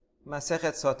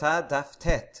Masechet Sotah Daf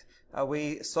Tet.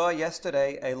 We saw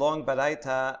yesterday a long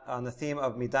baraita on the theme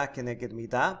of midah keneged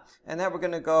midah, and now we're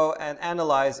going to go and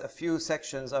analyze a few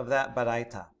sections of that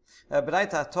baraita.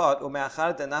 Baraita taught,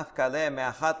 u'me'achar denafka le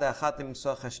me'achat le'achat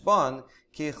limso cheshbon,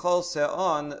 ki chol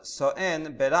se'on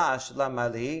so'en berash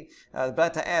lamali. The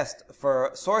baraita asked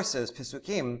for sources,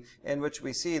 pisukim, in which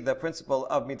we see the principle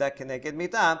of midah keneged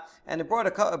midah, and it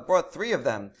brought three of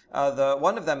them.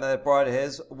 One of them that it brought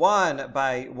is one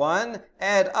by one,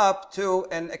 add up to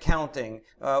an accounting,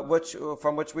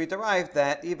 from which we derived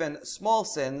that even small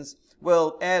sins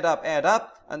will add up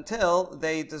until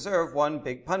they deserve one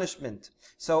big punishment.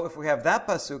 So if we have that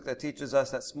pasuk that teaches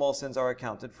us that small sins are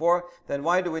accounted for, then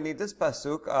why do we need this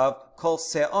pasuk of kol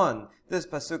se'on? This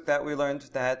pasuk that we learned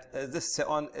that this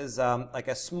se'on is like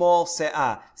a small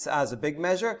se'ah. Se'ah is a big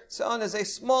measure. Se'on is a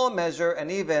small measure,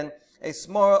 and even a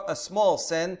small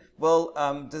sin will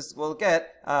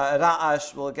get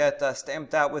ra'ash, will get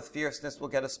stamped out with fierceness, will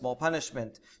get a small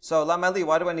punishment. So lamali,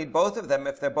 why do I need both of them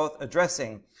if they're both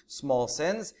addressing small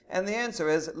sins? And the answer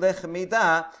is lech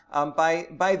midah,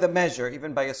 by the measure,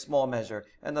 even by a small measure.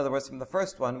 In other words, from the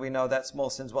first one, we know that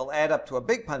small sins will add up to a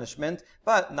big punishment,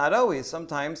 but not always.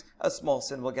 Sometimes a small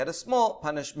sin will get a small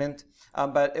punishment,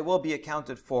 but it will be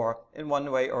accounted for in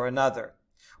one way or another.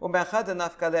 And now if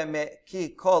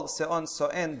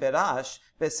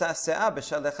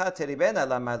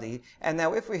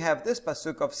we have this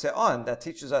pasuk of se'on that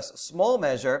teaches us small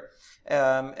measure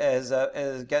is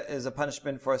a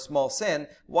punishment for a small sin,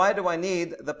 why do I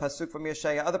need the pasuk from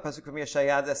Yeshaya, other pasuk from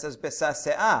Yeshaya that says besa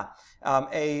se'ah,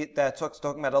 that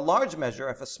talking about a large measure?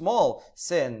 If a small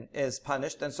sin is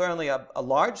punished, then certainly a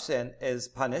large sin is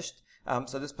punished.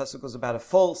 So this pasuk was about a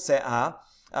full se'ah.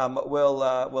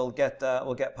 Will get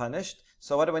punished.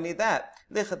 So what do we need that?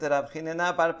 Lichat Rav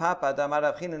Chinena bar Papa, damar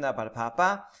Rav Chinena bar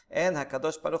Papa, and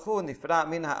Hakadosh Baruch Hu nifra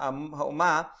min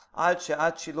ha'uma ad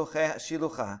she'at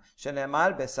shilucha,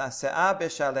 shenemar besase'a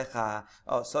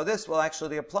beshalecha. So this will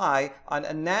actually apply on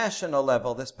a national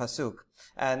level, this pasuk.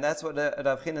 And that's what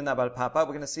Rav Chinena bar Papa. We're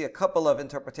going to see a couple of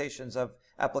interpretations of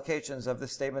applications of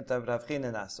this statement of Rav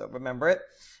Chinena. So remember it.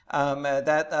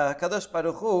 That Kadosh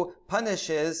Baruch Hu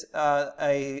punishes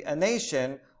a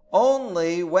nation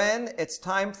only when it's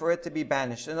time for it to be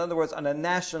banished. In other words, on a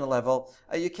national level,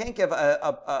 you can't give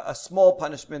a small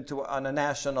punishment on a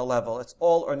national level. It's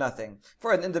all or nothing.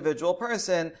 For an individual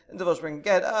person, can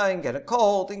get a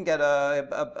cold, he can get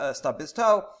stub his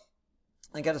toe,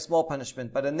 and get a small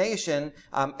punishment. But a nation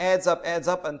adds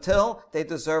up until they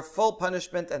deserve full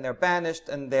punishment, and they're banished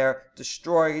and they're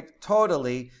destroyed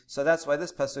totally. So that's why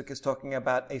this pasuk is talking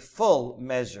about a full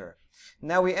measure.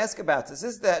 Now we ask about this.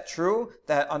 Is that true,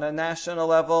 that on a national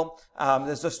level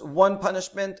there's just one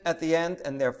punishment at the end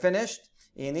and they're finished?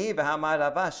 Ini v'hamar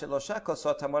Rava shelosha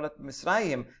kosot hamorat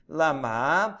Misraim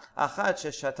lama achat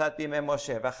sheshatat b'imei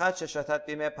Moshe v'achat sheshatat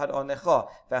b'imei Paro necho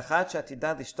v'achat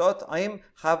shetida lishtot im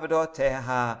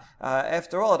chavroteha.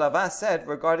 After all, Rava said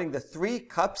regarding the three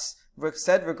cups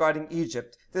said regarding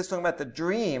Egypt. This is talking about the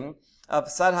dream of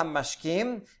Sarham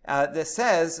Mashkim. This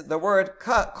says the word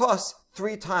kos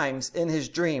three times in his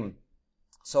dream.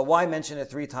 So why mention it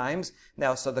three times?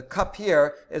 Now, so the cup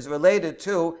here is related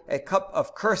to a cup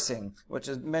of cursing, which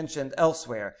is mentioned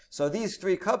elsewhere. So these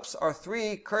three cups are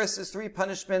three curses, three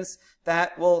punishments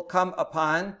that will come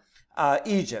upon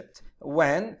Egypt.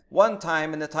 When? One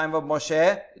time in the time of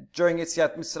Moshe, during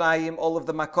Yetziat Mitzrayim, all of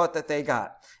the makot that they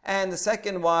got. And the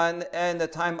second one in the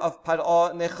time of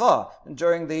Paro Necho,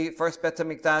 during the first Bet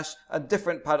HaMikdash, a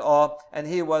different Paro, and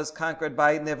he was conquered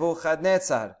by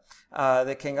Nebuchadnezzar,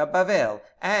 the king of Bavel.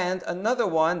 And another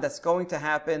one that's going to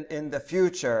happen in the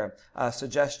future.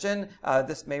 Suggestion,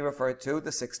 this may refer to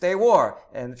the 6-Day War.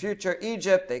 In the future,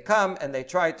 Egypt, they come and they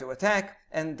try to attack,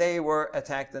 and they were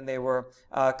attacked and they were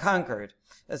conquered.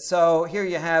 So here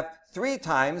you have three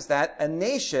times that a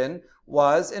nation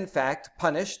was in fact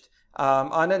punished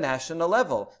on a national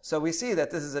level. So we see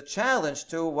that this is a challenge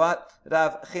to what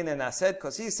Rav Chinena said,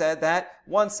 because he said that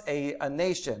once a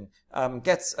nation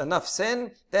gets enough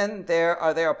sin, then they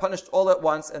are punished all at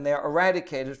once and they are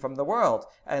eradicated from the world,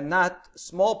 and not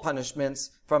small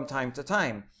punishments from time to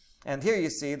time. And here you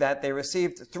see that they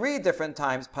received three different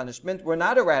times punishment, were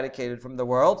not eradicated from the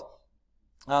world,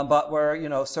 but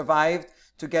were, survived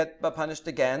to get punished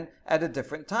again at a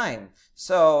different time.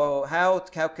 So how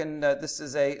can this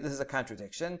is a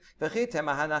contradiction? And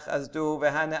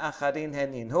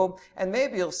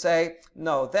maybe you'll say,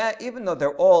 no, that even though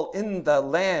they're all in the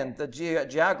land, the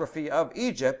geography of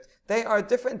Egypt, they are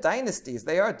different dynasties.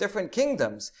 They are different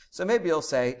kingdoms. So maybe you'll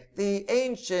say the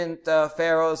ancient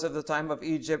pharaohs of the time of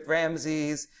Egypt,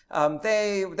 Ramses,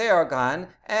 they are gone,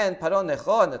 and Paro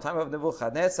Necho in the time of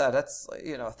Nebuchadnezzar, that's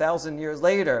 1,000 years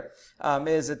later,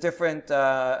 is a different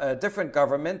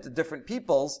government, different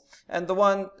peoples, and the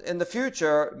one in the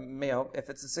future, if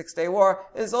it's a 6-day war,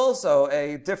 is also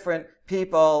a different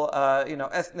people,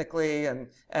 ethnically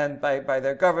and by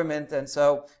their government, and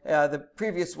so the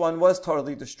previous one was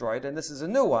totally destroyed, and this is a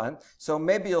new one. So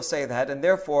maybe you'll say that, and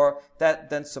therefore that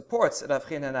then supports Rav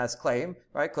Chinana's claim,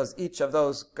 right? Because each of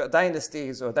those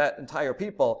dynasties or that entire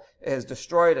people is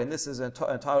destroyed, and this is a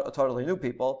totally new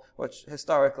people, which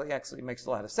historically actually makes a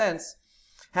lot of sense.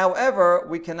 However,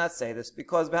 we cannot say this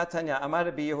because B'Hatanya Amar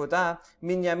Rabbi Yehuda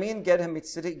Minyamin Ger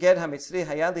HaMitzri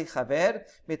Haya Li Chaver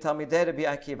Mitalmidei Rabbi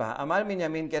Akiva. Amar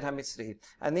Minyamin Ger HaMitzri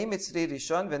Ani Mitzri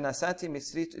Rishon V'Nasati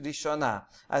Mitzrit Rishona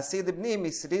Asi Libni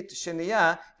Mitzrit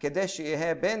Sheniya Kedei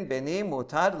Sheyehe Ben Beni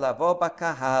Mutar Lavo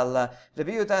Bakahal.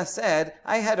 Rabbi Yehuda said,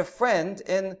 I had a friend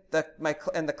in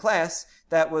the class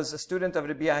that was a student of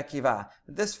Rabbi Akiva.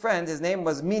 This friend, his name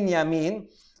was Minyamin.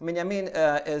 Minyamin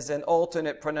is an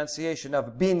alternate pronunciation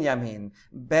of Binyamin.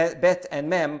 Bet and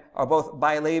Mem are both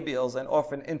bilabials and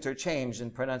often interchanged in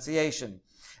pronunciation.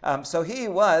 So he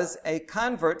was a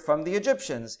convert from the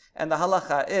Egyptians. And the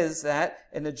halacha is that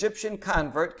an Egyptian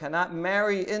convert cannot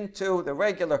marry into the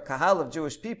regular kahal of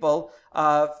Jewish people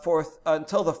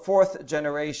until the 4th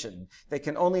generation. They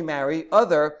can only marry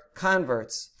other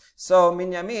converts. So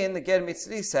Minyamin, the Ger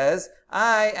Mitzri, says,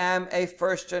 I am a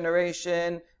first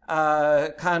generation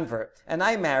convert, and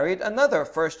I married another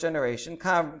first generation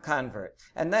convert,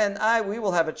 and then we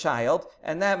will have a child,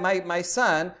 and that my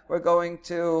son, we're going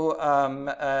to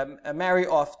marry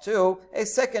off to a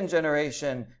second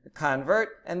generation convert,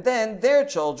 and then their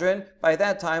children by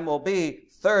that time will be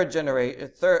third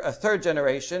generation,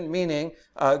 meaning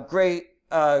a great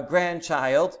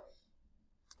grandchild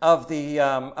of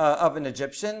an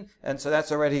Egyptian, and so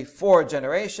that's already 4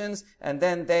 generations, and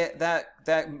then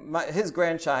his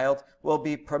grandchild will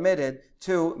be permitted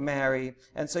to marry.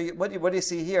 And so what do you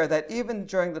see here? That even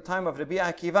during the time of Rabbi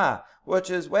Akiva, which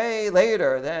is way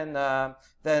later than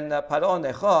Paro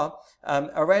Necho,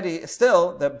 already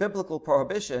still the biblical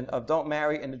prohibition of don't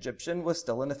marry an Egyptian was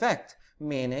still in effect,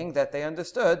 meaning that they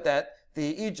understood that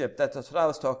the Egypt that the Torah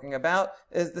was talking about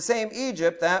is the same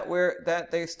Egypt that was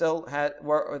still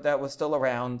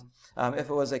around. If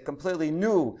it was a completely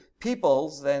new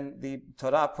peoples, then the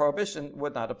Torah prohibition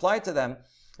would not apply to them.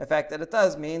 The fact that it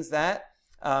does means that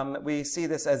we see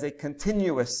this as a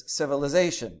continuous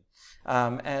civilization.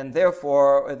 And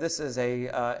therefore, this is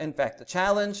in fact, a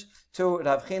challenge to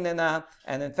Rav Chinena.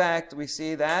 And in fact, we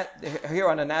see that here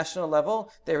on a national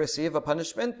level, they receive a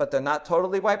punishment, but they're not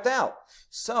totally wiped out.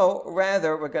 So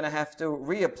rather, we're going to have to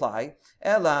reapply.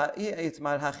 Ela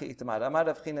itmar hachi itmar. Amar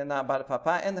Rav Chinena bar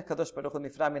papa en hakadosh baruch hu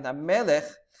nifra min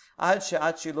hamelech ad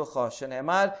she'ad shilucho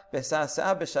shene'emar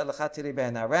b'sa'aseh b'shalachati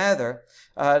ribena. Rather,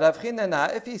 Rav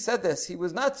Chinena, if he said this, he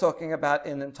was not talking about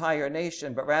an entire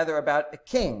nation, but rather about a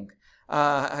king.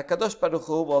 HaKadosh Baruch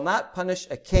Hu will not punish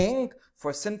a king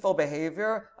for sinful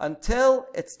behavior until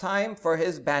it's time for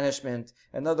his banishment.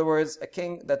 In other words, a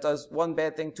king that does 1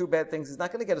 bad thing, 2 bad things, is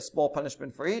not going to get a small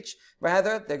punishment for each.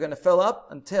 Rather, they're going to fill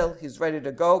up until he's ready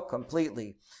to go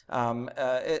completely.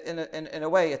 In a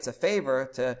way, it's a favor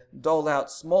to dole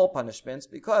out small punishments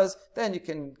because then you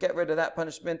can get rid of that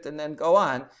punishment and then go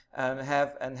on and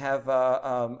have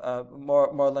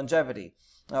more longevity.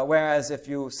 Whereas if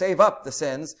you save up the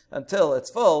sins until it's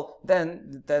full,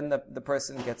 then the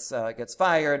person gets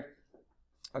fired,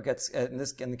 or gets in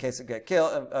the case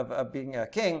of being a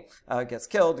king, gets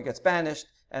killed, gets banished,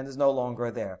 and is no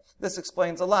longer there. This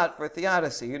explains a lot for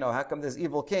theodicy. How come there's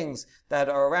evil kings that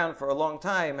are around for a long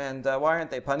time, and why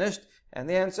aren't they punished? And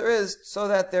the answer is so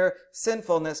that their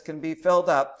sinfulness can be filled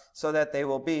up, so that they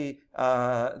will be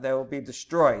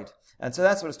destroyed. And so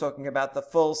that's what it's talking about. The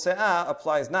full se'ah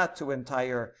applies not to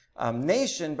entire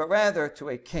nation, but rather to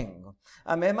a king.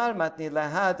 Now we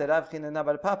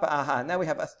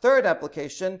have a third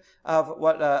application of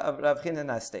Rav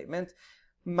Chinena's statement.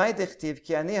 And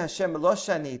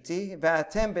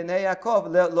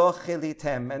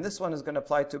this one is going to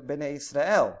apply to Bnei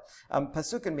Israel.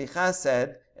 Pasuk in Micha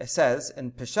says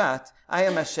in Peshat, I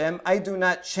am Hashem, I do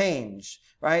not change.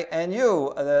 Right? And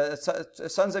you, the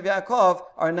sons of Yaakov,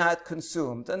 are not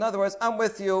consumed. In other words, I'm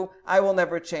with you. I will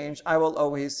never change. I will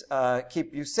always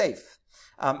keep you safe.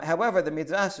 However, the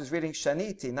Midrash is reading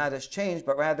Shaniti, not as change,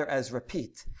 but rather as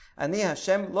repeat. Ani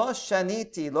Hashem lo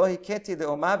shaniti, lo hiketi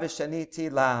le'oma v'shaniti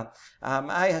la.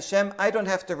 I, Hashem, I don't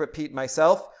have to repeat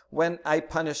myself. when I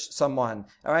punish someone.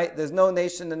 All right, there's no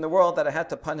nation in the world that I had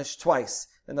to punish twice.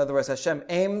 In other words, Hashem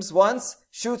aims once,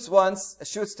 shoots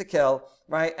to kill,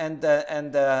 right? And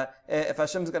if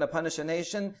Hashem is going to punish a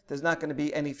nation, there's not going to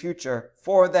be any future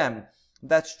for them.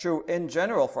 That's true in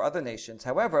general for other nations.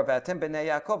 However, "V'atem b'nei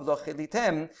Yaakov lo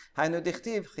chilitem, haynu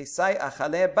dichtiv chisai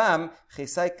achale bam,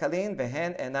 chisai kalin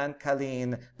v'hen enan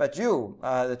kalin." But you,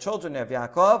 the children of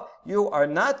Yaakov, you are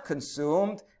not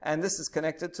consumed, and this is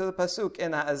connected to the pasuk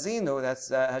in Ha'azinu. That's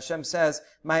Hashem says,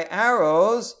 "My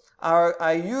arrows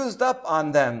I used up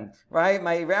on them," right?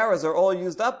 My arrows are all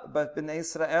used up, but Bnei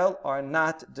Israel are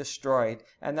not destroyed.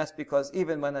 And that's because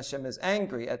even when Hashem is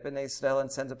angry at Bnei Israel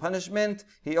and sends a punishment,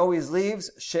 He always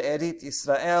leaves She'erit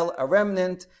Israel, a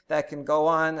remnant that can go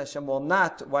on. Hashem will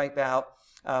not wipe out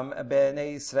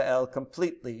Bnei Israel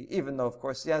completely, even though, of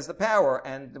course, He has the power.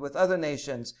 And with other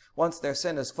nations, once their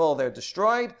sin is full, they're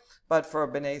destroyed. But for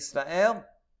Bnei Israel,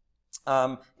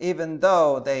 even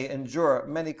though they endure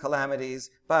many calamities,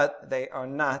 but they are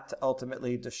not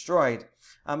ultimately destroyed.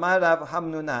 Amar Rav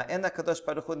Hamnuna, En HaKadosh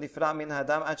Baruch Hu nifra min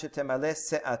hadam ad shetemale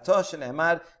se'ato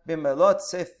shene'emar b'melot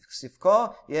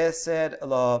sifko yesed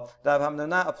lo. Rav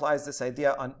Hamnuna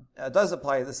does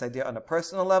apply this idea on a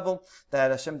personal level,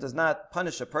 that Hashem does not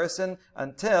punish a person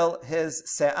until his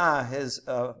se'ah, his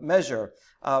measure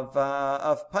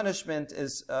of punishment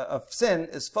of sin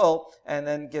is full, and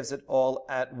then gives it all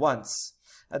at once.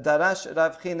 Darash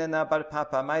Rav Chinena bar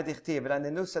Papa, Mai dichtiv,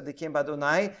 Ranenu sadikim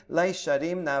badunai, Lai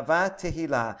sharim nava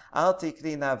tehila, Al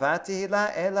tikri nava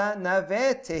tehila, Ela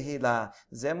nave tehila.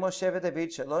 Ze Moshe v'David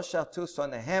shelo shartu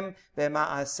sonehem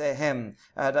b'ma'asehem.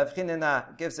 Rav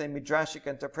Chinena gives a midrashic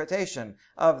interpretation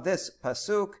of this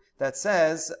pasuk that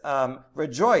says,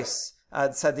 rejoice,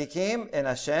 tzadikim in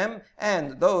Hashem,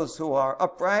 and those who are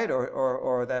upright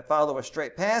or that follow a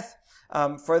straight path,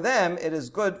 for them it is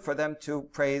good for them to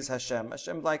praise Hashem.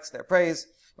 Hashem likes their praise,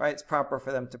 right? It's proper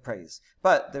for them to praise.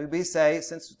 But we say,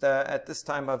 since at this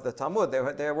time of the Talmud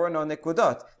there were no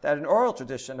nikudot, they had an oral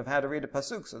tradition of how to read a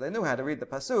pasuk, so they knew how to read the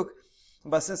pasuk.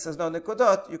 But since there's no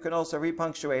nikudot, you can also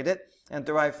repunctuate it and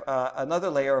derive another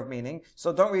layer of meaning.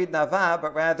 So don't read nava,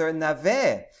 but rather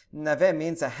naveh. Naveh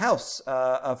means a house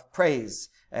of praise,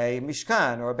 a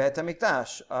mishkan or a Beit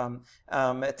HaMikdash,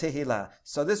 tehillah.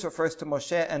 So this refers to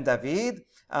Moshe and David,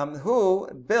 who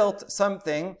built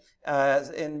something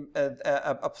in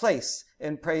a place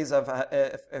in praise of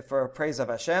for praise of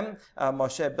Hashem.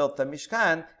 Moshe built the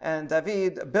Mishkan, and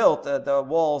David built the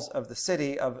walls of the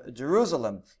city of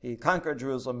Jerusalem. He conquered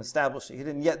Jerusalem, established it. He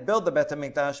didn't yet build the Beit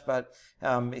HaMikdash, but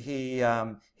he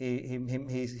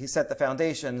set the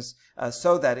foundations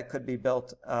so that it could be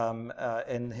built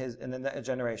in the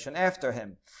generation after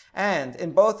him. And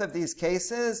in both of these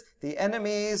cases, the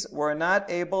enemies were not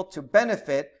able to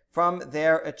benefit from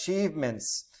their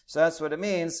achievements. So that's what it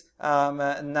means,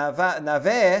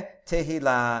 naveh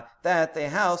tehillah, that the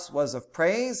house was of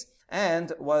praise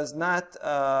and was not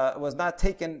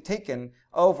taken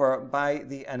over by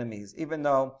the enemies, even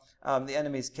though the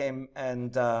enemies came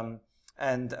and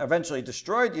eventually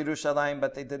destroyed Yerushalayim,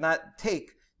 but they did not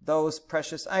take those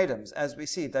precious items. As we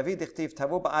see, David ichtiv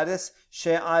tavu ba'aris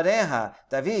she'areha.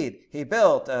 David, he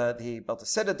built a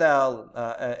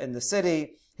citadel in the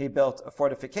city. He built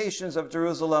fortifications of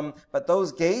Jerusalem, but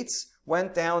those gates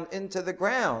went down into the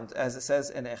ground, as it says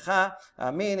in Echa,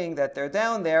 meaning that they're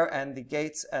down there, and the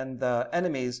gates and the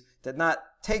enemies did not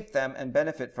take them and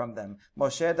benefit from them.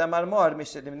 Moshe damar mor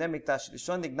mishelimne mikdash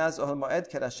rishon nignaz ohel moed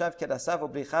kerashav kerasav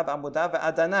ubricha b'amudav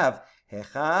ve'adanav.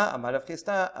 Hecha amar Rav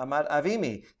Chisda amar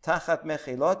avimi tachat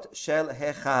mechilot shel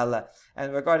hechal.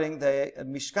 And regarding the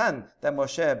Mishkan that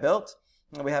Moshe built,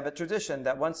 we have a tradition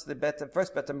that once the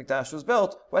first Beit HaMikdash was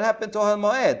built, what happened to Ohel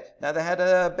Moed? Now they had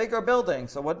a bigger building,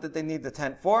 so what did they need the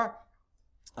tent for?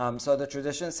 So the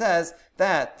tradition says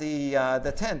that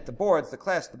the tent, the boards, the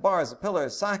clasps, the bars, the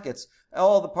pillars, sockets,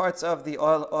 all the parts of the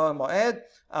Ohel Moed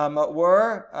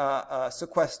were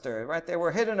sequestered, right? They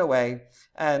were hidden away.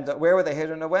 And where were they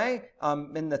hidden away?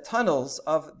 In the tunnels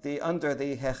under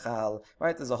the Hechal,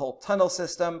 right? There's a whole tunnel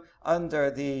system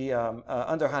under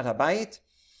Har HaBayit.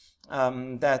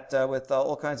 With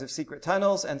all kinds of secret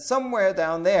tunnels, and somewhere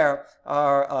down there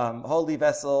are holy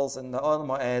vessels and the Ohel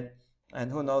Moed, and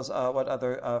who knows what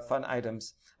other fun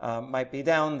items might be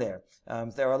down there.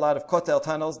 There are a lot of kotel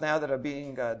tunnels now that are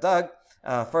being dug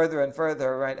further and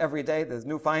further, right? Every day there's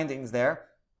new findings there.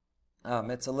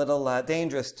 It's a little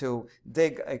dangerous to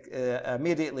dig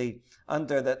immediately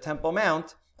under the Temple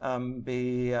Mount,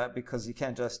 because you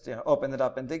can't just open it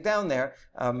up and dig down there,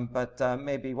 but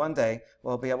maybe one day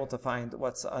we'll be able to find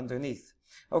what's underneath.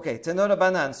 Okay, Tano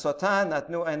Rabbanan, Sotah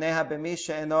natnu eneha b'mi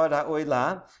she'eno ra'ui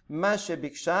la, ma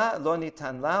shebiksha lo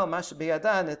nitan la, ma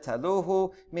shebiyada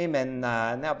nitaluhu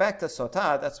mimenna. Now back to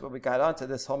Sotah, that's where we got onto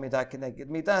this whole midah keneged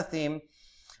midah theme.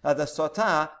 The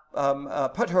Sotah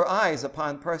put her eyes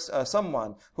upon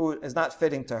someone who is not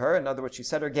fitting to her. In other words, she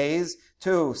set her gaze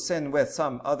to sin with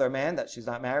some other man that she's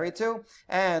not married to,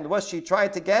 and what she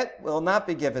tried to get will not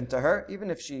be given to her, even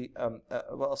if she,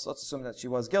 well, so let's assume that she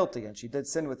was guilty and she did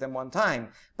sin with him one time,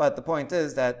 but the point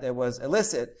is that it was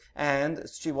illicit, and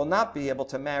she will not be able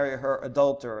to marry her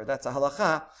adulterer. That's a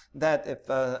halakha, that if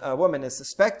a woman is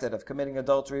suspected of committing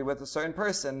adultery with a certain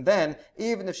person, then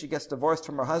even if she gets divorced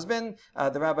from her husband,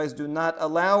 the rabbis do not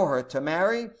allow her to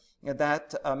marry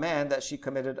that man that she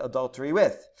committed adultery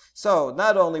with. So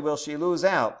not only will she lose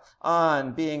out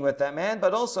on being with that man,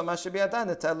 but also even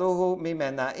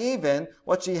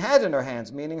what she had in her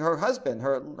hands, meaning her husband,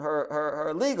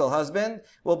 her legal husband,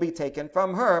 will be taken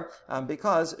from her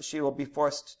because she will be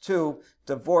forced to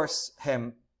divorce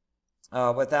him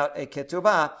without a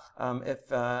ketubah if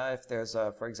there's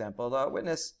for example a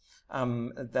witness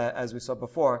that, as we saw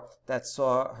before, that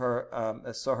saw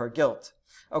her guilt.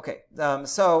 Okay,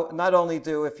 so not only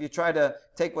if you try to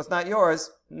take what's not yours,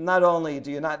 not only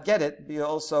do you not get it, but you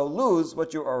also lose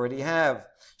what you already have.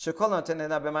 And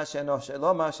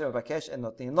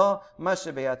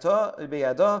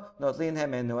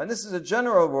this is a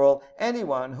general rule.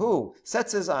 Anyone who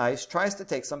sets his eyes, tries to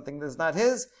take something that's not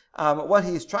his, what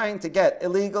he's trying to get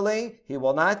illegally, he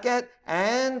will not get,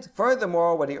 and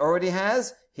furthermore, what he already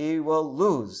has, he will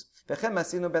lose. וכן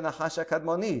מסינו בנחש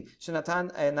הקדמוני, שנתן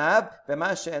עיניו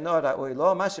במה שאינו ראוי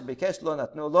לו, מה שביקש לא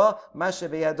נתנו לו, מה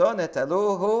שבידו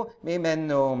נטלוהו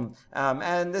ממנו.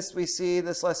 And this we see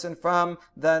this lesson from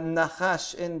the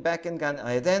Nachash back in Gan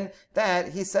Eden, that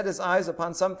he set his eyes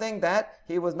upon something that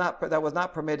was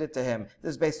not permitted to him.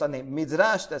 This is based on a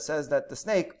midrash that says that the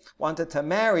snake wanted to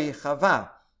marry Chava.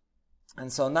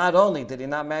 And so not only did he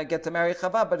not get to marry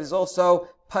Chava, but he's also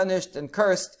punished and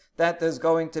cursed that there's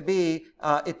going to be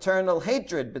eternal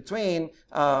hatred between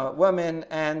women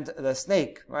and the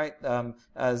snake, right?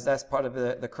 As that's part of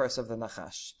the curse of the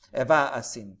Nachash. Eva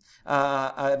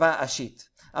Ashit.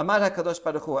 אמר הקדוש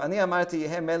ברוך הוא, אני אמרתי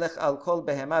יהיה מלך על כל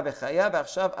בהמה וחיה,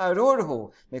 ועכשיו ארור הוא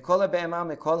מכל הבהמה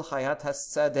מכל חיית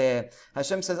השדה.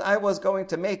 Hashem says, I was going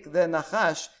to make the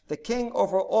Nachash the king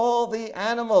over all the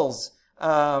animals,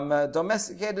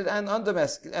 domesticated and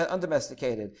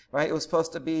undomesticated, right? It was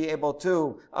supposed to be able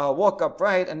to walk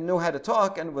upright and knew how to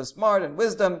talk and was smart and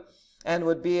wisdom and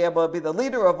would be able to be the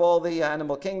leader of all the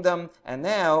animal kingdom. And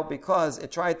now, because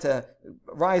it tried to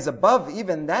rise above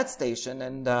even that station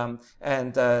and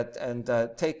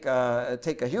take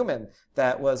a human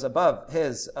that was above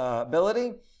his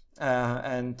ability,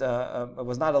 and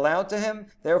was not allowed to him,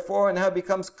 therefore now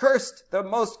becomes cursed, the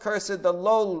most cursed, the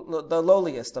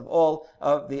lowliest of all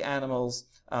of the animals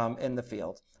in the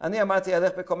field. He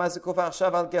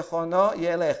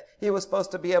was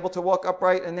supposed to be able to walk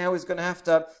upright, and now he's going to have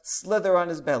to slither on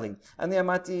his belly. He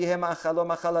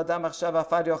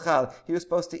was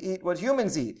supposed to eat what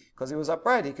humans eat, because he was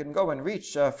upright, he couldn't go and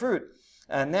reach fruit.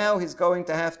 And now he's going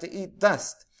to have to eat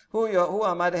dust. הוא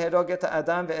עמד להרוג את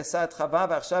האדם ועשה את חווה,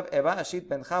 ועכשיו אבה אשית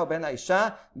בינך ובין האישה,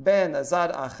 בין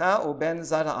זרעך ובין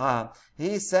זרעה.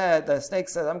 He said, the snake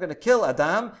said, I'm going to kill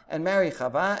Adam and marry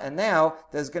Chava, and now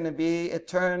there's going to be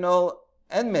eternal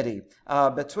enmity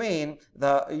between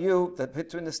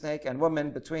between the snake and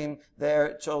woman, between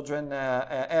their children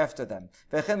after them.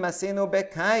 וכן מסינו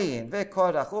בקין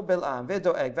וקורח ובלעם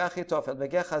ודואג ואחיתופל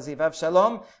וגחזי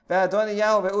ואבשלום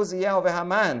ואדוניהו ועוזיהו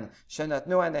והמן,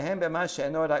 שנתנו עיניהם במה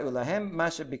שאינו ראו להם,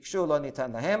 מה שביקשו לא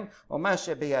ניתן להם, ומה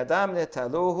שבידם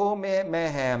נטלוהו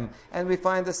מהם. And we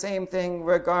find the same thing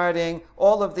regarding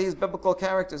all of these biblical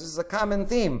characters. This is a common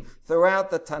theme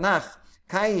throughout the Tanakh.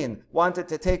 Cain wanted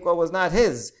to take what was not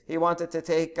his. He wanted to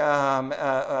take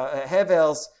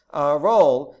Hevel's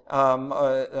role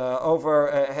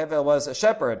over. Hevel was a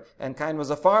shepherd, and Cain was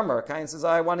a farmer. Cain says,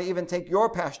 I want to even take your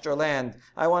pasture land.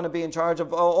 I want to be in charge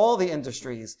of all the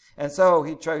industries. And so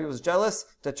he was jealous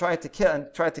to try to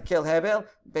kill Hevel,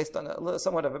 based on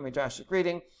somewhat of a midrashic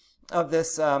reading of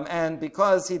this, and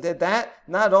because he did that,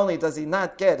 not only does he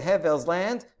not get Hevel's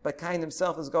land, but Cain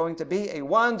himself is going to be a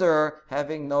wanderer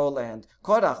having no land.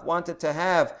 Korach wanted to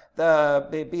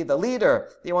be the leader.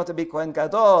 He wanted to be Kohen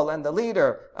Gadol and the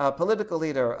leader, political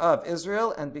leader of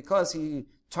Israel, and because he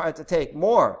tried to take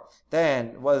more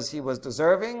than he was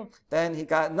deserving, then he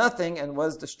got nothing and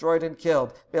was destroyed and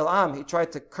killed. Bil'am, he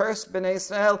tried to curse Bnei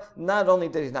Israel. Not only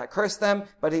did he not curse them,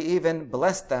 but he even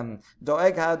blessed them.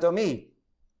 Doeg ha'adomi,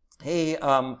 he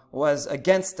was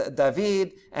against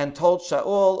David and told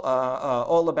Shaul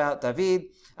all about David.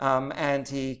 And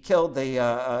he killed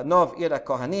the Nov Ira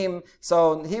Kohanim.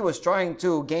 So he was trying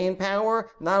to gain power.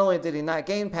 Not only did he not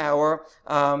gain power,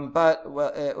 but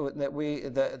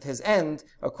his end,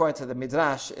 according to the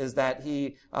Midrash, is that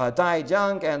he died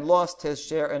young and lost his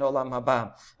share in Olam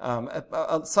Haba.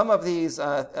 Some of these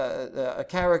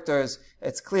characters,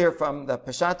 it's clear from the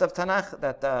Peshat of Tanakh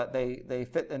that they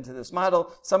fit into this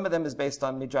model. Some of them is based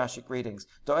on Midrashic readings.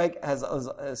 Doeg has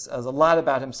a lot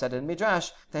about him said in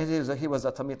Midrash, that he was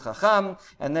a Talmid Chacham,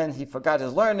 and then he forgot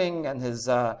his learning, and his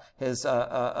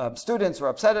students were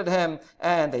upset at him,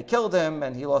 and they killed him,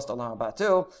 and he lost Olam Haba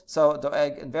too. So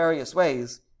Doeg, in various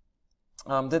ways,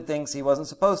 did things he wasn't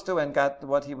supposed to, and got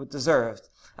what he deserved.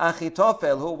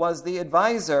 Achitophel, who was the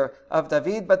advisor of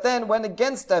David, but then went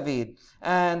against David,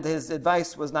 and his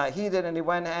advice was not heeded, and he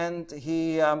went and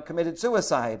he committed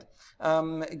suicide.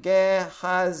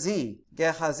 Gehazi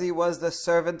was the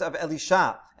servant of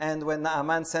Elisha, and when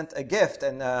Naaman sent a gift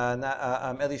and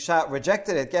Elisha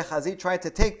rejected it, Gehazi tried to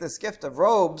take this gift of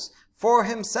robes for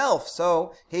himself.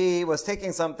 So he was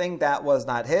taking something that was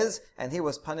not his, and he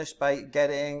was punished by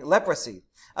getting leprosy.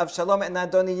 Avshalom and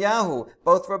Adoniyahu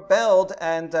both rebelled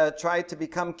and tried to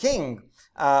become king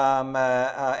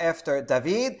after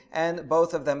David, and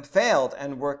both of them failed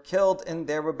and were killed in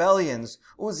their rebellions.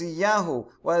 Uziyahu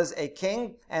was a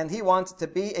king, and he wanted to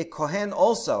be a Kohen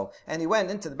also, and he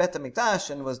went into the Bet HaMikdash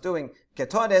and was doing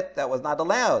ketoret that was not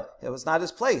allowed. It was not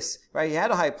his place, right? He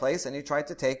had a high place, and he tried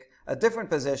to take a different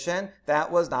position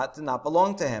that did not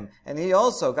belong to him. And he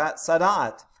also got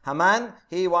Sadat. Haman,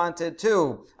 he wanted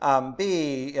to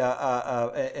be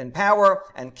in power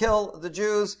and kill the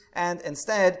Jews, and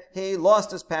instead he lost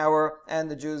his power,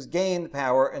 and the Jews gained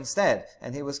power instead,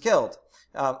 and he was killed.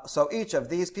 So each of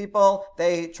these people,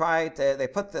 they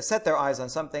set their eyes on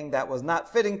something that was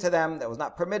not fitting to them, that was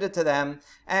not permitted to them,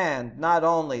 and not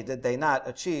only did they not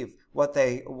achieve what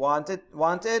they wanted,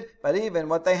 but even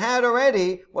what they had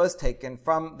already was taken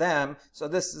from them. So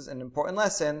this is an important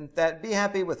lesson, that be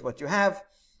happy with what you have,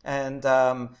 and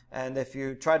if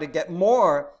you try to get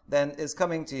more than is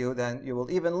coming to you, then you will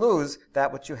even lose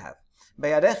that which you have.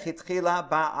 And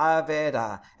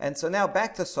so now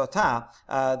back to Sotah,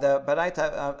 the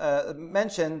Baraita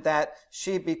mentioned that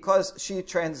because she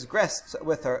transgressed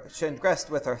with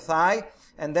her thigh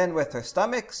and then with her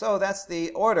stomach, so that's the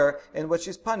order in which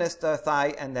she's punished,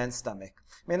 thigh and then stomach.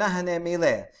 מנהנה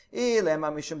מילה, אילמה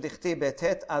משום דכתיב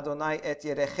בתת אדוני את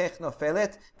ירחך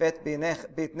נופלת ואת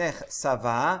בטנך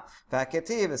סבה,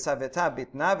 והכתיב וסבתה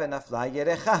בטנה ונפלה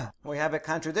ירחה. We have a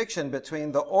contradiction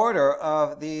between the order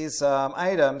of these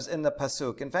items in the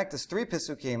pasuk. In fact, there's 3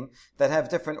 pasukim that have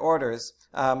different orders.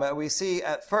 We see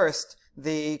at first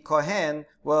the Kohen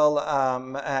will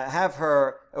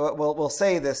will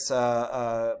say this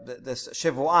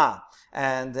shivu'ah,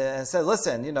 and says,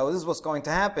 listen, this is what's going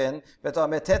to happen.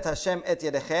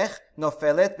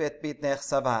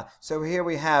 So here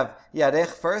we have yarech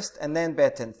first, and then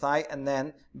beten, thigh, and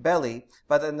then belly.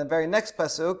 But in the very next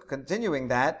pasuk, continuing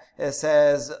that, it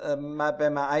says, beten,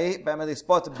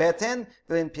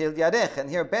 and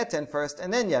here beten first,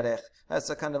 and then yarech. That's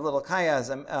a kind of little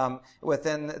chiasm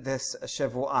within this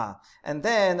Shavu'ah. And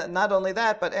then, not only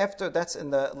that, but after, that's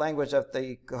in the language of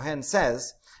the Kohen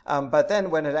says, but then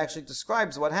when it actually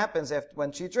describes what happens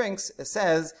when she drinks, it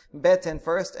says beten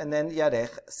first and then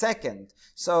yarech second.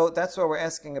 So that's what we're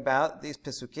asking about, these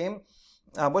Pesukim.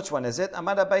 Which one is it?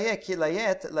 Amar Abaye ki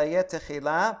layet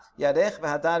techila yarech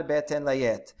v'hadar beten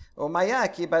layet. Umaya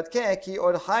ki badke ki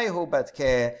orhaihu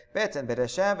badke beten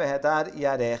beresha v'hadar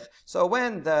yarech. So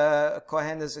when the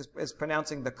Kohen is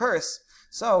pronouncing the curse,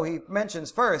 so he mentions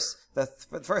first the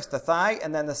thigh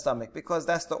and then the stomach, because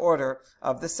that's the order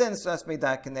of the sin. So that's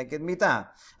midah keneged midah.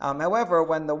 However,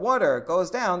 when the water goes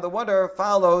down, the water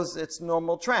follows its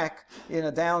normal track,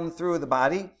 down through the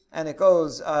body, and it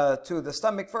goes to the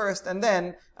stomach first, and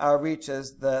then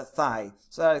reaches the thigh.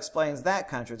 So that explains that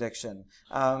contradiction.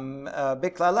 Hold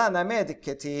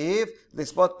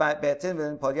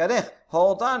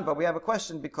on, but we have a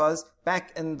question, because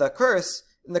back in the curse,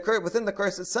 within the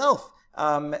curse itself,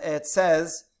 it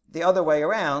says the other way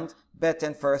around,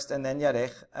 beten first and then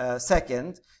yarech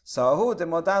second. So hu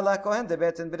demoda la kohen de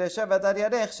beten b'resha v'adar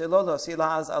yarech shelo lo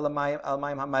silaz al mayim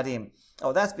hamarim.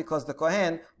 Oh, that's because the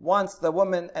Kohen wants the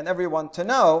woman and everyone to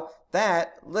know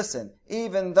that, listen,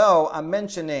 even though I'm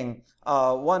mentioning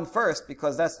one first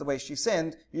because that's the way she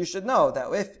sinned, you should know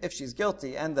that if she's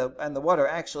guilty and the water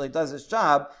actually does its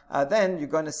job, then you're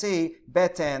going to see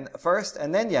beten first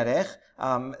and then yarech,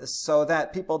 so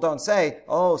that people don't say,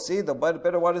 oh, see, the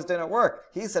bitter waters didn't work.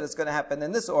 He said it's going to to happen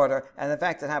in this order, and in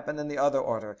fact it happened in the other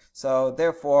order. So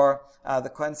therefore,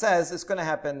 the Kohen says it's going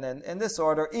to happen in this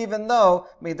order, even though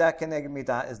midah keneged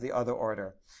midah is the other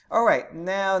order. All right,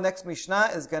 now next Mishnah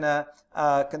is going to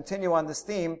continue on this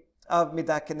theme of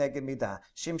midah keneged midah.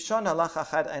 Shimshon halach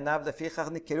achad einav lefichach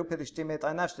nikiru pelishtim et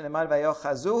einav shneimar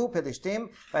vayochazuhu pelishtim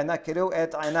vaynakiru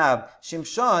et einav.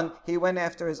 Shimshon, he went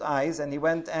after his eyes, and he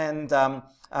went and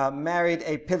married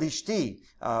a Pilishti,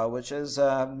 which is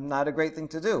not a great thing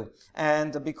to do.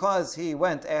 And because he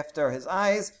went after his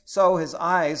eyes, so his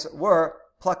eyes were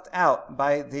plucked out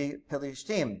by the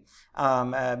Pilishtim.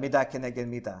 Midah keneged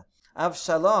midah.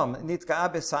 Avshalom nitka'a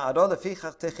b'sa'aro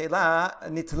lefichach techila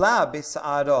nitla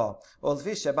b'sa'aro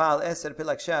ולפי שבעל 10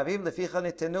 פלגשי אביו לפיכך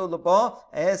ניתנו לבו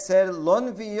 10 לא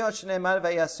נביאות שנאמר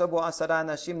ויעשו בו 10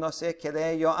 אנשים נושאי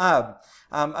כלי יואב.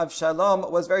 Avshalom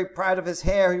was very proud of his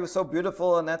hair. He was so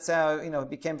beautiful, and that's how, he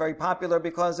became very popular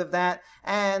because of that.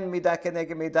 And midah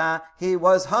keneged midah, he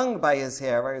was hung by his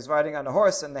hair. Right? He was riding on a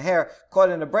horse, and the hair caught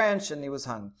in a branch, and he was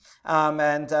hung.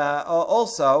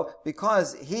 Also,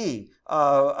 because he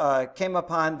came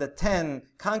upon the 10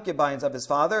 concubines of his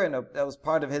father, and that was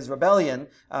part of his rebellion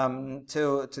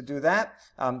to do that.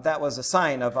 That was a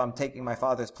sign of taking my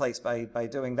father's place by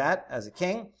doing that as a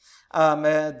king.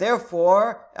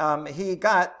 Therefore, he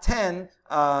got 10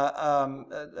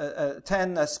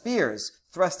 spears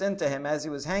thrust into him as he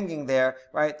was hanging there,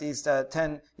 right? These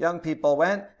 10 young people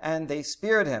went and they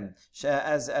speared him.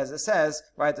 As it says,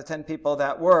 right, the 10 people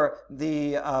that were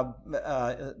the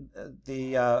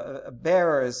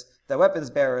bearers, the weapons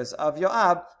bearers of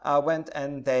Yoab, went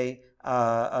and they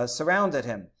surrounded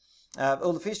him.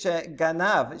 Ulfisha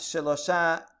ganav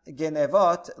shelosha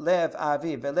גנבות לב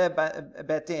אביו ולב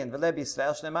בית דין ולב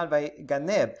ישראל שנאמר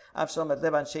ויגנב אבשלום את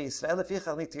לב אנשי ישראל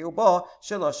לפיכך נתקעו בו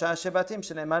 3 שבטים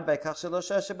שנאמר ויקח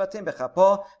 3 שבטים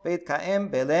בכפו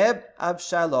ויתקעם בלב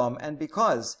אבשלום. And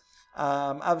because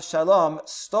Avshalom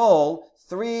stole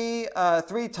three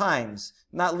times,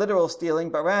 not literal stealing,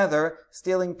 but rather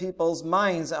stealing people's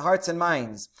minds, hearts and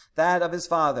minds, that of his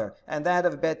father, and that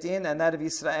of Bet Din, and that of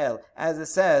Israel. As it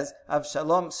says,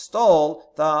 Avshalom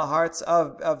stole the hearts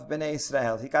of Bnei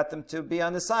Israel. He got them to be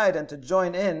on his side and to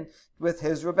join in with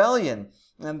his rebellion.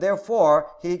 And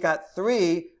therefore, he got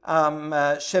 3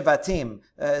 shevatim.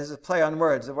 Is a play on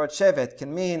words. The word shevet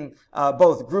can mean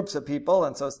both groups of people,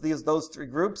 and so it's those 3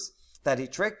 groups that he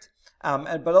tricked.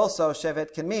 But also,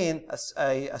 shevet can mean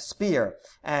a spear.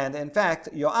 And in fact,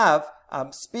 Yoav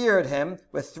speared him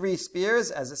with 3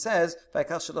 spears, as it says,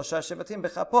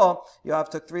 Yoav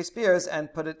took 3 spears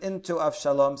and put it into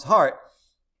Avshalom's heart.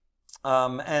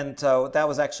 And so that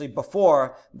was actually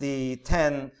before the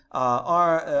 10 men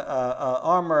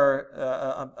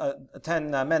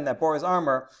that bore his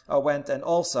armor went and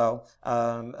also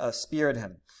speared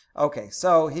him. Okay,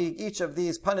 so each of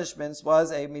these punishments was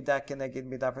a midah keneged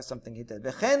midah for something he did.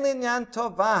 But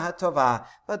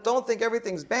don't think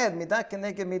everything's bad. Midah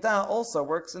keneged midah also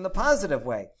works in the positive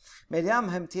way. Miriam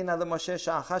המתינה למשה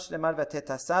שעה אחת שלמה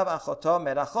ותתעשו אחותו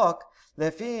מרחוק.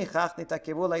 לפיכך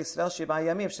נתעכבו לישראל 7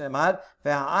 ימים שנאמר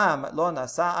והעם לא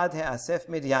נסע עד האסף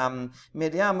מרים.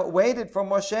 Miriam waited for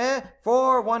Moshe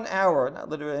for 1 hour. Not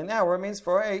literally an hour, it means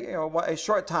for a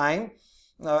short time.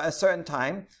 A certain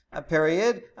time, a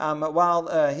period, while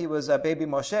he was baby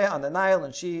Moshe on the Nile,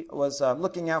 and she was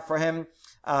looking out for him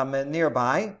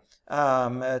nearby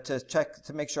to check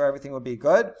to make sure everything would be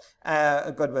good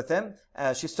with him.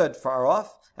 She stood far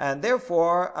off, and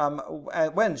therefore,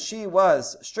 when she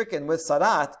was stricken with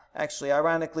sarat, actually,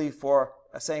 ironically, for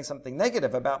saying something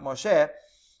negative about Moshe.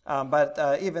 But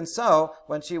even so,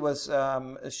 when she was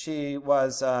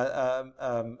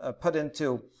put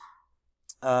into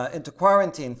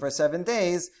quarantine for 7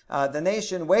 days, the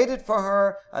nation waited for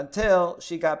her until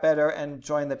she got better and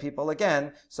joined the people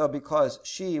again. So because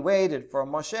she waited for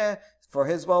Moshe, for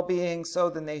his well-being, so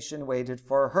the nation waited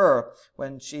for her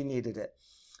when she needed it.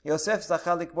 יוסף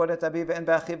זכה לקבור את אביו ואין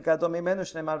באחיו גדול ממנו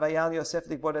שנאמר ויעל יוסף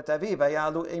לקבור את אביו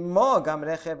ויעלו עמו גם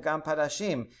רכב גם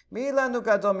פרשים מי לנו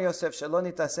גדול מיוסף שלא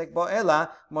נתעסק בו אלא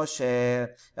משה.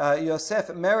 Yosef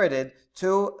merited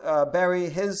to bury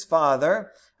his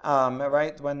father.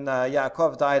 Right, when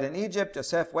Yaakov died in Egypt,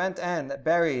 Joseph went and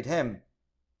buried him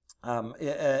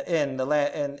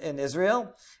in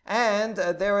Israel, and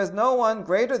there is no one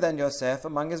greater than Yosef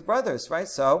among his brothers, right?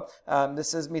 So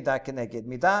this is midah keneged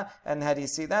midah, and how do you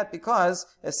see that? Because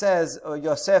it says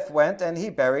Yosef went and he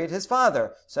buried his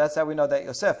father, so that's how we know that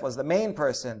Yosef was the main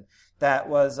person that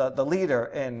was the leader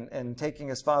in taking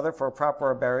his father for a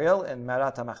proper burial in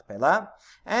Me'arat HaMachpelah.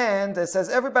 And it says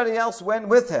everybody else went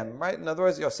with him, right? In other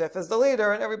words, Yosef is the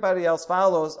leader and everybody else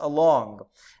follows along.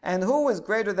 And who is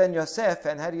greater than Yosef,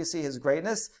 and how do you see his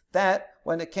greatness? That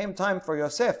when it came time for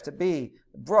Yosef to be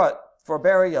brought for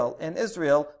burial in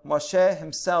Israel, Moshe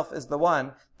himself is the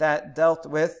one that dealt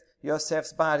with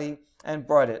Yosef's body and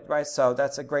brought it, right? So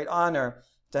that's a great honor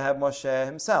to have Moshe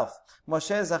himself.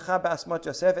 Moshe zacha be'asmot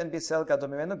Yosef en bisel gadol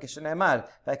mimenu gishenemar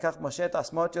v'ikach Moshe et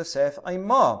asmot Yosef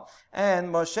imo.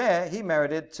 And Moshe, he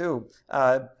merited to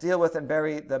deal with and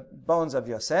bury the bones of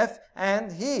Yosef,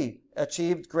 and he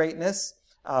achieved greatness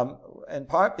in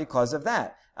part because of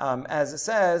that. As it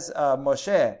says,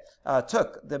 Moshe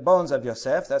took the bones of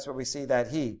Yosef. That's where we see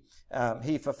that he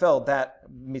fulfilled that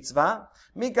mitzvah.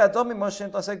 And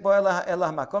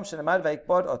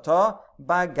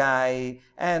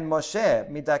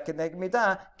Moshe, midah keneg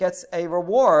midah, gets a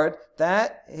reward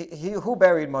that he who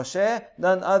buried Moshe,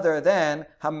 none other than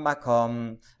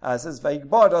hamakom. It says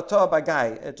vayikbod oto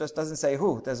bagai. It just doesn't say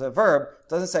who. There's a verb. It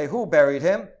doesn't say who buried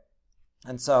him.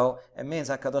 And so it means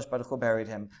HaKadosh Baruch Hu buried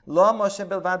him. Lo Moshe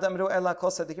bilvad amru ela kol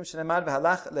tzadikim shenemar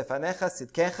v'halach lefanecha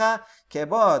tzidkecha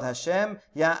kebod Hashem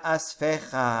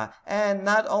ya'asfecha. And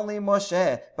not only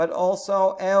Moshe, but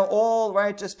also all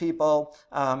righteous people.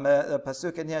 The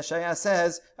pasuk in Yeshaya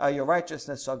says, your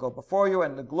righteousness shall go before you,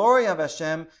 and the glory of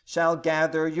Hashem shall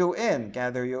gather you in.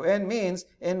 Gather you in means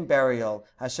in burial.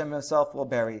 Hashem himself will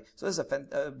bury. So this is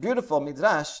a beautiful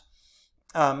midrash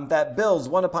that builds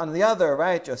one upon the other,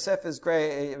 right? Yosef is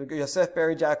great. Yosef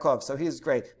buried Yaakov, so he's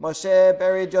great. Moshe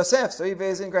buried Yosef, so he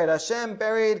isn't great. Hashem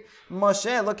buried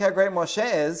Moshe. Look how great Moshe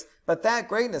is. But that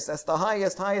greatness, that's the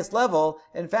highest level,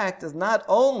 in fact, is not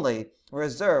only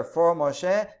reserved for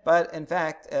Moshe, but in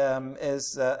fact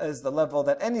is the level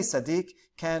that any tzaddik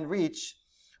can reach,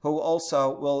 who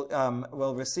also will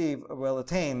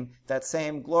attain that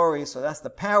same glory. So that's the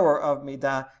power of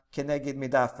midah kenegid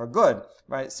midah, for good,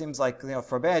 right? It seems like,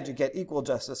 for bad you get equal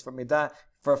justice. For midah,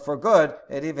 for good,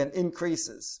 it even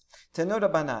increases.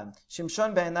 Tenura banan,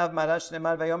 Shimshon be'enav marash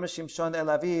nemar vayomer Shimshon el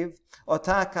aviv,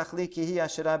 ota kachli ki hi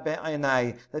ashera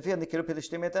be'ainai. Lefi nikeru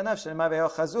pelishtim et einav, shenemar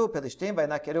vayochazu pelishtim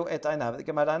v'nakeru et einav. The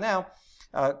Gemara now,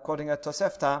 quoting a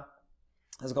Tosefta,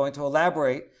 is going to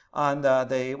elaborate on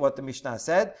what the Mishnah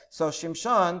said. So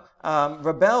Shimshon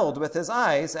rebelled with his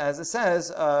eyes, as it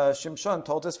says. Shimshon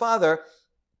told his father,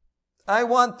 I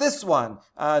want this one,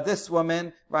 this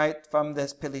woman, right, from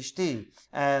this Pilishti,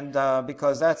 and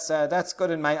because that's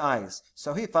good in my eyes.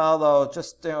 So he followed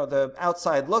just the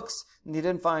outside looks, and he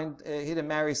didn't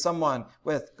marry someone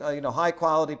with high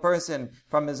quality person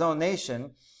from his own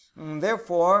nation.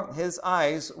 Therefore, his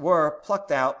eyes were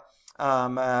plucked out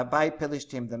by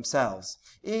Pilishtim themselves.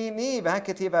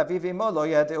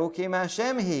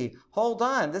 Hold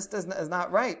on, this is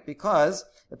not right, because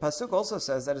the pasuk also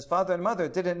says that his father and mother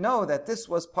didn't know that this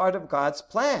was part of God's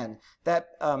plan,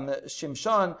 that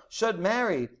Shimshon should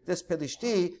marry this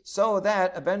Pilishti, so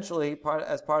that eventually,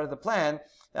 as part of the plan,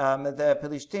 the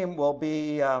Pilishtim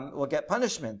will get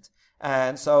punishment.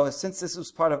 And so, since this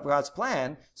was part of God's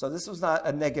plan, so this was not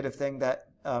a negative thing that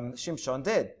Shimshon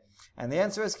did. And the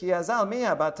answer is, Ki azal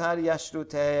miha batar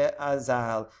yashrute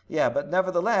azal. Yeah, but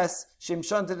nevertheless,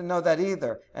 Shimshon didn't know that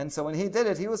either. And so when he did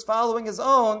it, he was following his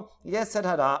own yesed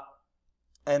hara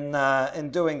in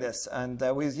doing this. And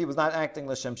he was not acting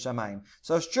l'shem shamayim.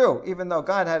 So it's true, even though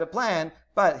God had a plan,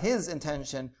 but his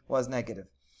intention was negative.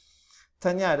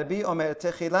 Tanya, Rabbi Omer,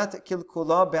 Techilat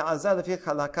kilkulo be'azah lefi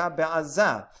chalaka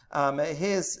be'azah.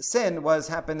 His sin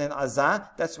happened in Azah.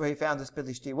 That's where he found his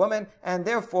Pilishti woman, and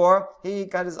therefore he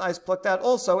got his eyes plucked out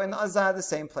also in Azah, the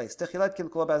same place. Techilat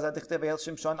kilkulo be'azah dichtiv v'yel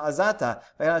Shimshon azata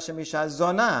v'yel shemisha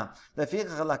zona lefi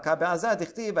chalaka be'azah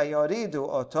dichtiv v'yoridu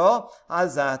oto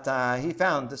azata. He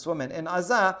found this woman in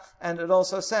Azah, and it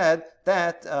also said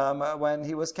that when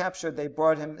he was captured, they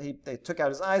took out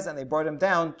his eyes and they brought him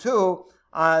down to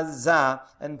Azah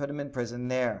and put him in prison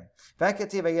there. Hold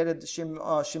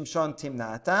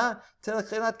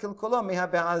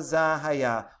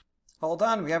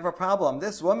on, we have a problem.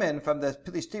 This woman from the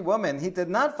Pilishti woman, he did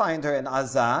not find her in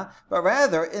Azah, but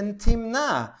rather in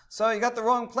Timnah. So you got the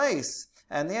wrong place.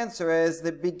 And the answer is,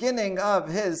 the beginning of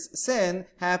his sin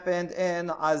happened in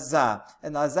Azah.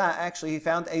 In Azah, actually, he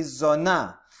found a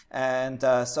zonah. And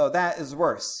so that is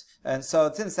worse. And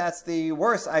so, since that's the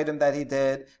worst item that he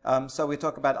did, so we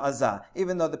talk about Azah.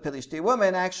 Even though the Pilishti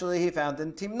woman, actually, he found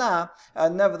in Timnah,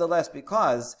 nevertheless,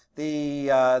 because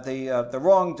the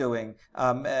wrongdoing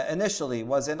initially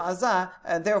was in Azah,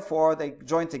 and therefore they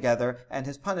joined together, and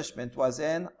his punishment was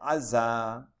in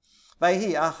Azah.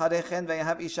 Okay,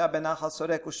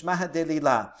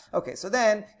 so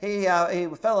then he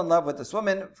fell in love with this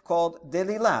woman called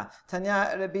Delilah.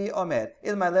 Tanya Rabbi Omer.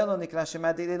 Ilmalelo nikra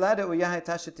shema Delilah de'uyah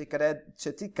hayta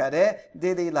shetikare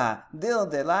Delilah.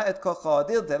 Dildela et kocho,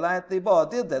 dildela et libo,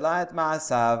 dildela et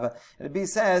ma'asav. Rabbi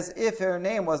says if her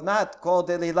name was not called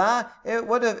Delilah, it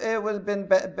would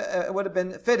have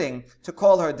been fitting to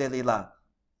call her Delilah.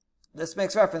 This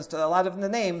makes reference to a lot of the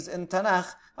names in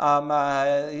Tanakh,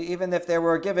 even if they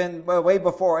were given way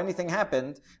before anything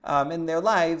happened in their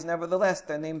lives. Nevertheless,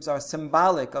 their names are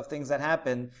symbolic of things that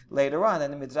happen later on,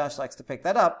 and the Midrash likes to pick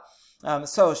that up.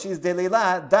 So she's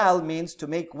Delilah. Dal means to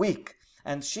make weak,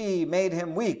 and she made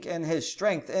him weak in his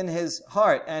strength, in his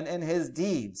heart, and in his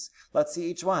deeds. Let's see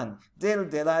each one. Dil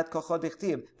delat kocho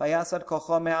dichtib, vayasad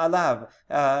kocho me'alav.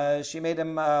 She made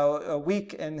him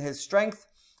weak in his strength.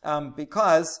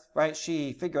 Because, right,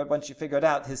 when she figured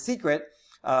out his secret,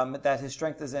 that his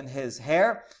strength is in his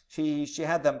hair, she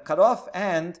had them cut off,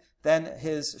 and then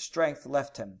his strength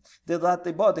left him. At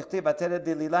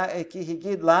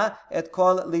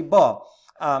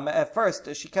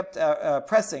first, she kept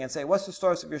pressing and saying, what's the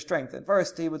source of your strength? At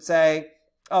first, he would say,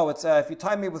 oh, it's if you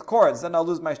tie me with cords, then I'll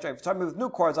lose my strength. If you tie me with new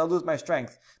cords, I'll lose my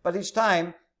strength. But each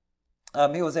time,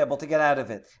 he was able to get out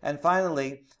of it. And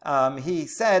finally, he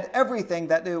said everything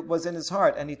that was in his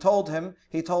heart, and he told her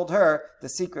the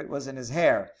secret was in his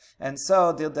hair. And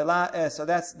so, so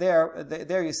that's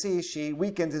there you see, she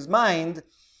weakened his mind,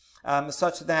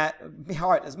 such that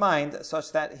his mind,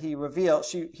 such that he revealed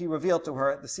to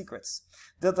her the secrets.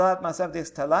 And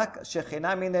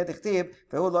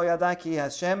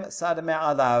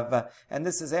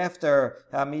this is after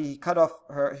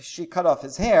she cut off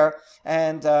his hair,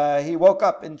 and he woke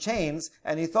up in chains,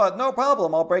 and he thought, no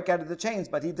problem, I'll break out of the chains.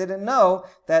 But he didn't know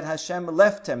that Hashem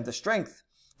left him, the strength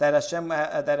that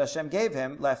Hashem gave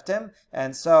him left him,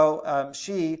 and so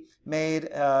she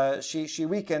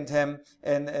weakened him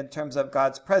in terms of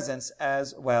God's presence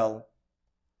as well,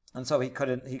 and so he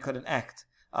couldn't act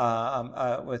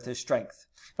with his strength.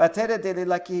 And now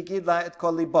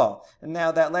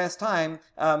that last time,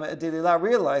 Delilah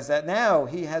realized that now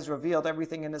he has revealed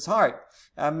everything in his heart.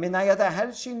 How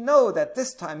did she know that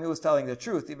this time he was telling the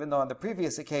truth, even though on the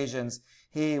previous occasions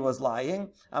he was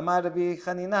lying?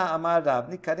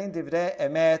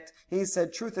 He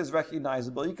said truth is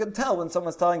recognizable. You can tell when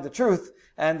someone's telling the truth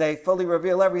and they fully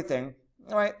reveal everything.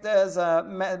 Right, there's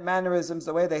mannerisms,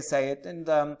 the way they say it, and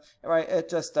right, it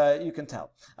just you can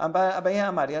tell. Abaye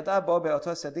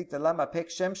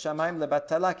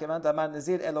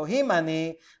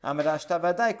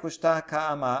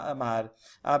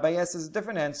says a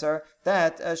different answer,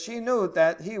 that she knew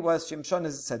that he was Shimshon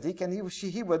as a tzaddik, and he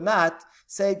would not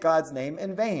say God's name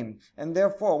in vain. And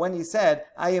therefore, when he said,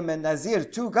 I am a Nazir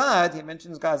to God, he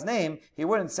mentions God's name, he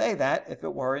wouldn't say that if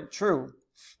it weren't true.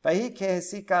 And so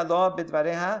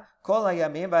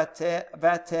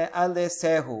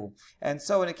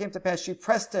when it came to pass, she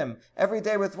pressed him every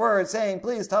day with words, saying,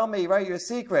 please tell me, right, your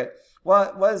secret.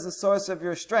 What is the source of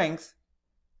your strength?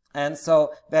 And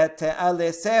so, so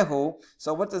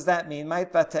what does that mean?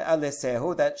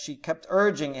 That she kept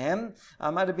urging him.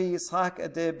 How did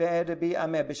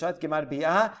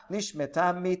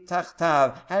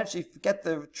she get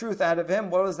the truth out of him?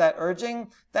 What was that urging?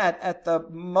 That at the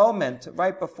moment,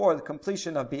 right before the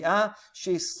completion of Bi'ah,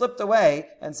 she slipped away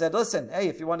and said, listen, hey,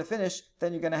 if you want to finish,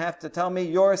 then you're going to have to tell me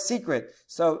your secret.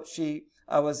 So she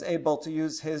was able to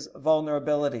use his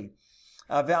vulnerability.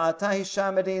 Now we're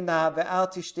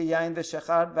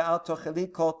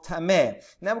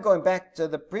going back to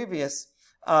the previous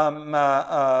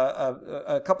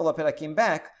a couple of perakim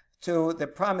back, to the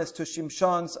promise to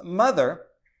Shimshon's mother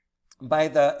by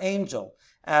the angel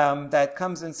that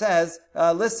comes and says,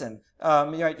 listen,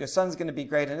 your son's going to be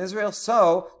great in Israel,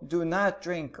 so do not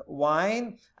drink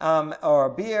wine or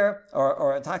beer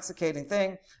or intoxicating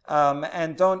thing,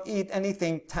 and don't eat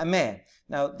anything tameh.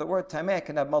 Now, the word tameh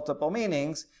can have multiple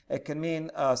meanings. It can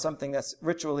mean something that's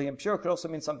ritually impure. It could also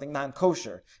mean something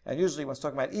non-kosher. And usually when it's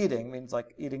talking about eating, it means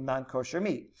like eating non-kosher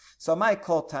meat. So, my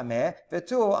kol tameh,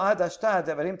 vetu adashta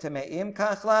devarim tameim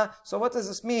kachla. So what does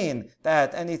this mean?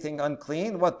 That anything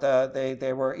unclean,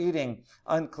 they were eating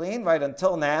unclean, right?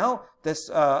 Until now, this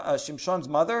Shimshon's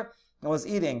mother was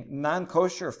eating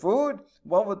non-kosher food.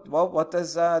 What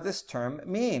does this term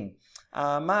mean?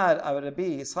 No,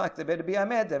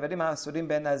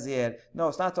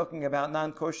 it's not talking about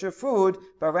non-kosher food,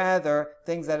 but rather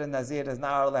things that a Nazir is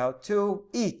not allowed to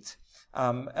eat.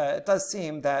 It does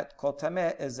seem that kol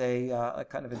tameh is a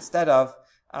kind of, instead of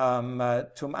becoming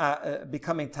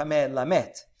tameh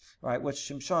lamet, right, which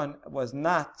Shimshon was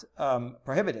not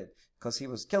prohibited. because he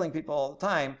was killing people all the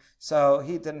time, so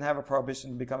he didn't have a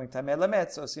prohibition of becoming tameh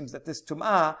lamet. So it seems that this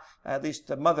tum'ah, at least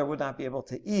the mother would not be able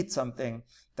to eat something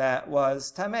that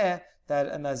was tameh, that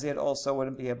a Nazir also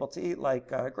wouldn't be able to eat,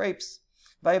 like grapes.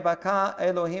 Vayibaka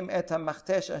Elohim et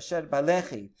hamachtesh asher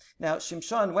balechi. Now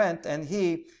Shimshon went and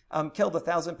he killed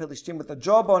 1,000 Pilishtim with the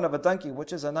jawbone of a donkey,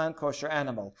 which is a non-kosher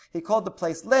animal. He called the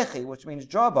place Lechi, which means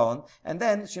jawbone, and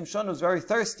then Shimshon was very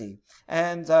thirsty.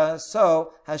 And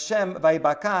so Hashem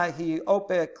Vayibaka, he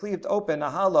cleaved open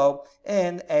a hollow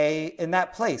in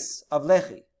that place of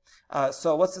Lechi.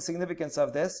 So what's the significance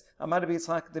of this? Amar Rabbi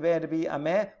Yitzchak Deber Rabbi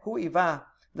Ameh, Hu Iva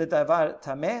Ledavar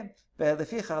Tameh,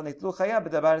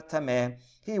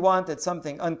 he wanted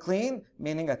something unclean,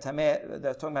 meaning a tameh.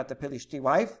 They're talking about the Pilishti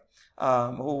wife,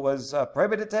 who was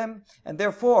prohibited to him, and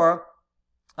therefore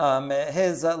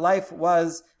his life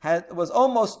was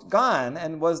almost gone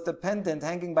and was dependent,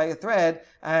 hanging by a thread,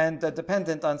 and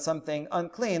dependent on something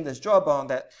unclean, this jawbone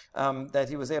that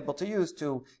he was able to use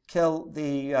to kill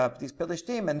these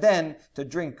Pilishtim, and then to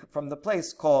drink from the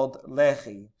place called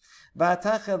Lechi.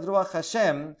 ותחל רוח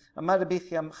השם, אמר רבי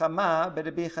חמא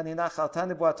ברבי חנינא חלתה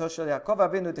נבואתו של יעקב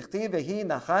אבינו דכתיב והיא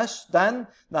נחש דן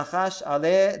נחש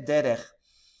עלי דרך.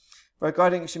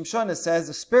 Regarding Shimshon, it says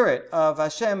the spirit of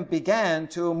Hashem began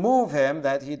to move him,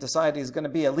 that he decided he's going to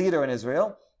be a leader in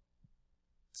Israel.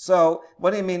 So,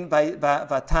 what do you mean by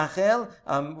vatachel?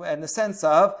 In the sense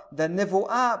of the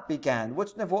nivu'ah began.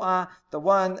 Which nivu'ah? The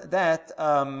one that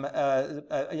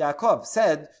Yaakov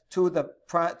said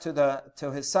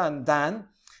to his son Dan,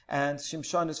 and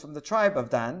Shimshon is from the tribe of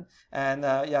Dan, and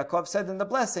Yaakov said in the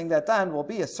blessing that Dan will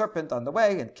be a serpent on the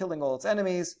way and killing all its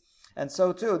enemies, and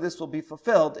so too this will be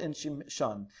fulfilled in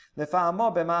Shimshon.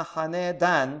 Lefa'amo b'machane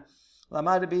Dan,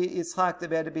 lamar bi Yitzchak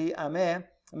deber bi Ameh,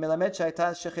 מלמד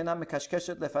שהייתה שכינה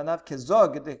מקשקשת לפניו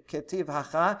כזוג כתיב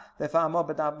הכה לפעמו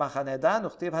במחנה דן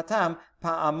וכתיב התם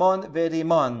פעמון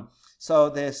ורימון. So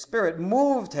the spirit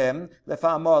moved him,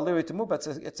 לפעמו, literally to move, but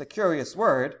it's a curious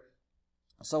word.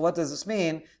 So what does this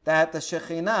mean? That the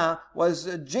Shekhinah was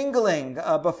jingling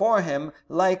before him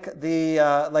like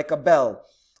a bell.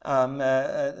 And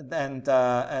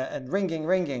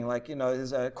ringing, like,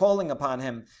 is calling upon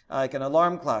him, like an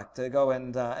alarm clock to go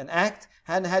and act.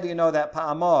 And how do you know that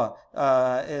pa'amah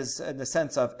is in the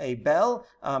sense of a bell?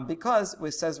 Because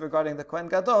it says regarding the Kohen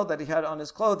Gadol that he had on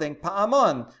his clothing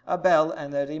pa'amon, a bell,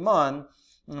 and a rimon.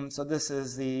 So this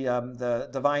is the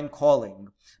divine calling.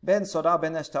 Ben Sotah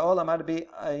ben Eshtaol amar bi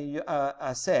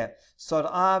aseh.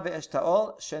 Sotah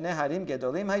ve'Eshtaol shene harim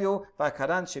gedolim hayu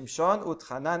v'akaran Shimshon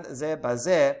utchanan ze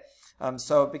bazeh.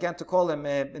 So began to call him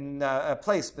in a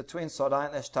place between Sotah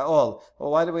and Eshtaol.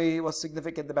 Well, what's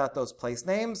significant about those place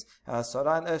names?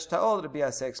 Sotah and Eshtaol, Rabbi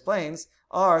Aseh explains,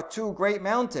 are two great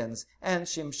mountains, and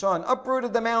Shimshon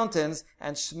uprooted the mountains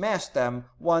and smashed them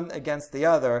one against the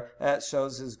other. That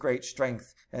shows his great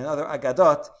strength. In other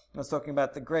Agadot, I was talking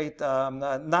about the great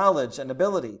knowledge and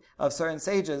ability of certain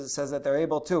sages. It says that they're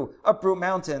able to uproot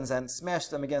mountains and smash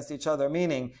them against each other,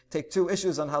 meaning take two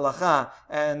issues on halacha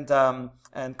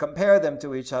and compare them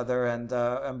to each other and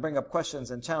bring up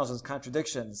questions and challenges,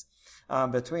 contradictions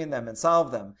between them and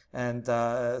solve them. And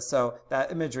so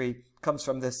that imagery comes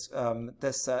from this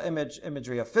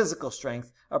imagery of physical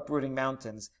strength, uprooting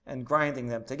mountains and grinding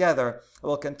them together.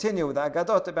 We'll continue with the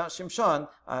Agadot about Shimshon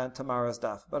on tomorrow's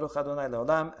daf. Baruch Adonai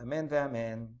Leolam. Amen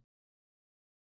ve'amen.